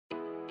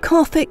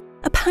Karthik,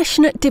 a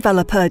passionate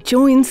developer,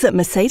 joins at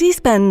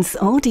Mercedes-Benz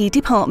RD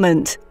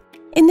department.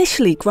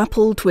 Initially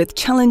grappled with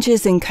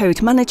challenges in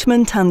code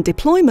management and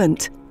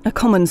deployment, a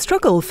common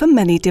struggle for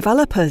many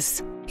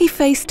developers. He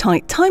faced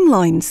tight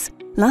timelines,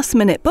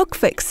 last-minute bug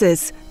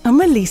fixes, and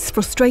release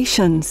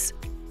frustrations.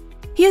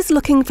 He is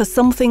looking for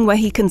something where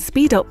he can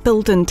speed up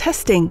build and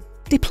testing,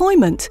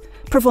 deployment,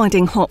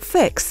 providing hot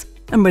fix,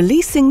 and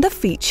releasing the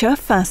feature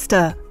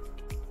faster.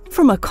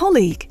 From a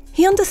colleague,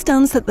 he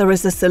understands that there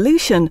is a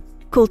solution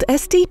called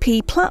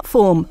SDP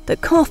Platform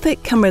that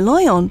Karthik can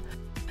rely on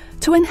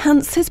to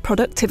enhance his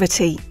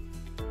productivity.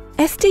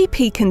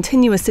 SDP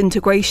Continuous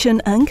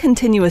Integration and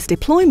Continuous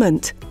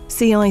Deployment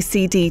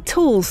 (CI/CD)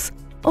 tools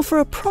offer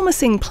a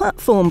promising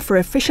platform for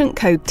efficient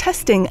code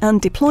testing and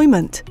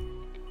deployment.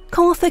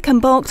 Karthik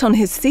embarked on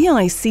his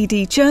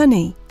CI/CD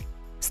journey,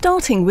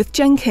 starting with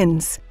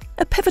Jenkins,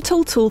 a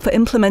pivotal tool for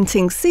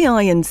implementing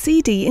CI and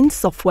CD in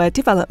software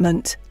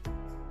development.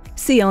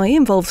 CI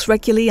involves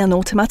regularly and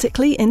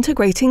automatically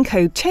integrating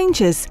code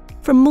changes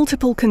from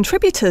multiple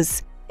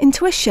contributors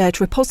into a shared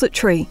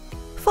repository,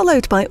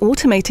 followed by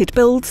automated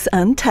builds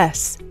and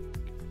tests.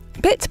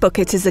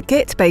 Bitbucket is a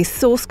Git-based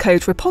source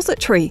code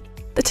repository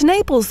that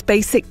enables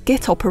basic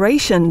Git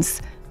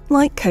operations,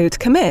 like code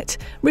commit,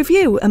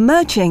 review, and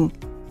merging,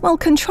 while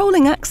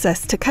controlling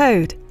access to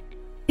code.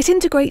 It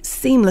integrates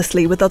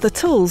seamlessly with other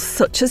tools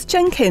such as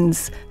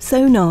Jenkins,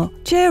 Sonar,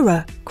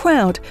 Jira,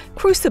 Crowd,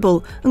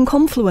 Crucible, and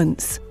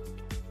Confluence.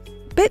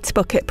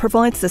 Bitbucket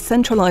provides a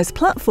centralized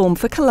platform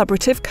for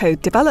collaborative code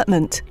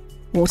development,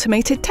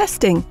 automated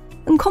testing,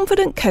 and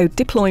confident code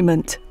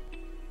deployment.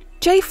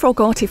 JFrog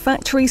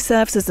Artifactory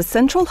serves as a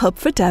central hub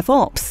for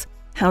DevOps,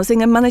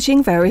 housing and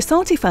managing various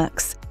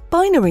artifacts,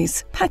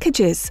 binaries,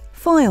 packages,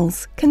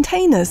 files,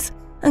 containers,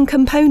 and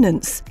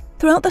components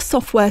throughout the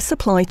software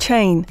supply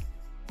chain.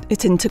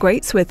 It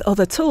integrates with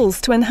other tools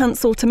to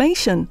enhance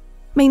automation,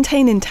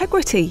 maintain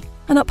integrity,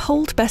 and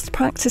uphold best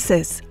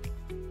practices.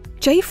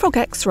 JFrog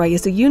X-Ray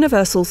is a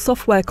universal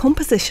software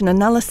composition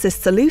analysis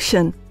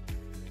solution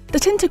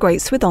that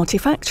integrates with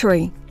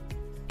Artifactory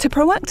to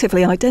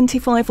proactively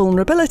identify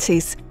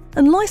vulnerabilities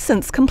and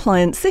license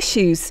compliance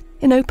issues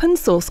in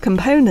open-source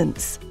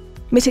components,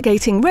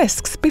 mitigating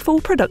risks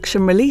before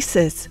production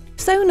releases.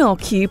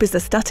 SonarQube is a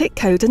static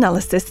code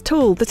analysis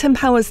tool that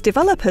empowers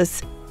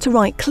developers to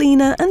write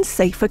cleaner and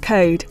safer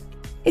code.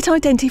 It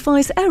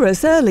identifies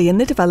errors early in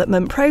the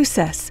development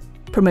process,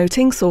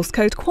 promoting source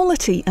code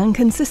quality and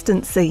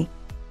consistency.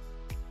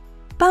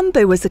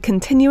 Bamboo is a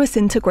continuous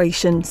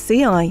integration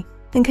 (CI)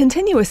 and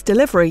continuous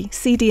delivery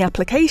 (CD)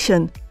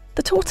 application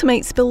that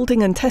automates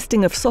building and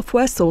testing of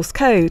software source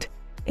code,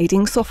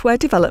 aiding software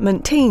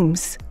development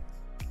teams.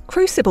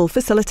 Crucible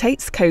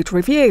facilitates code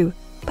review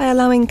by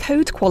allowing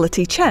code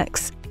quality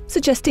checks,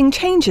 suggesting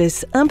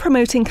changes, and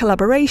promoting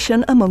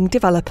collaboration among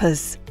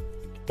developers.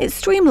 It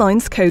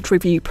streamlines code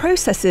review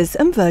processes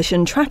and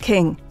version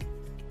tracking.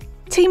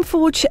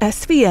 TeamForge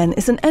SVN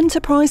is an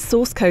enterprise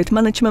source code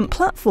management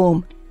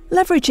platform,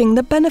 leveraging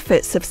the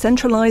benefits of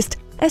centralized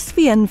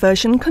SVN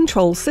version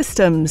control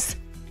systems,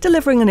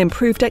 delivering an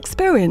improved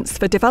experience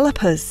for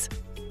developers.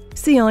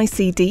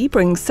 CI/CD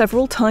brings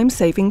several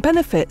time-saving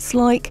benefits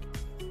like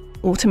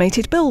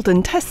automated build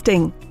and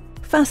testing,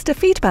 faster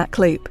feedback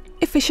loop,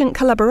 efficient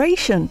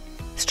collaboration,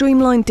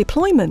 streamlined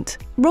deployment,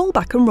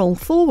 rollback and roll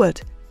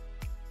forward,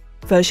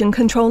 version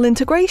control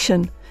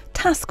integration,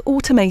 task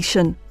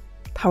automation,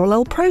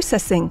 parallel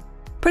processing,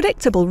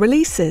 predictable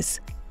releases,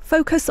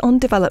 focus on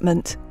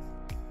development.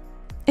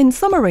 In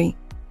summary,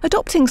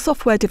 adopting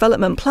software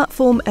development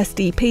platform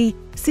SDP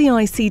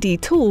CI/CD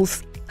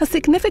tools has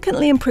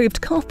significantly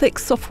improved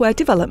Karthik's software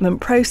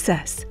development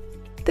process.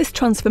 This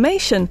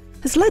transformation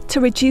has led to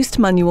reduced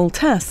manual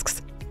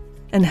tasks,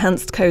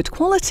 enhanced code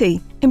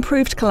quality,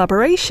 improved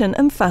collaboration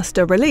and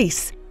faster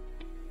release,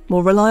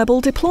 more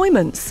reliable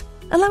deployments,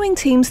 allowing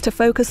teams to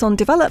focus on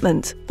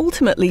development,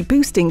 ultimately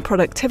boosting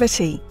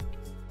productivity.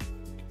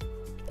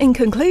 In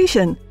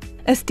conclusion,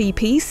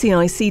 SDP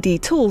CI/CD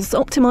tools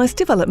optimize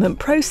development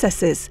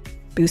processes,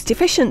 boost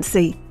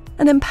efficiency,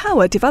 and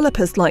empower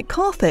developers like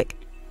Karthik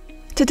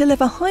to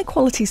deliver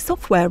high-quality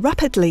software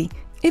rapidly,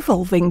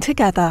 evolving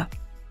together.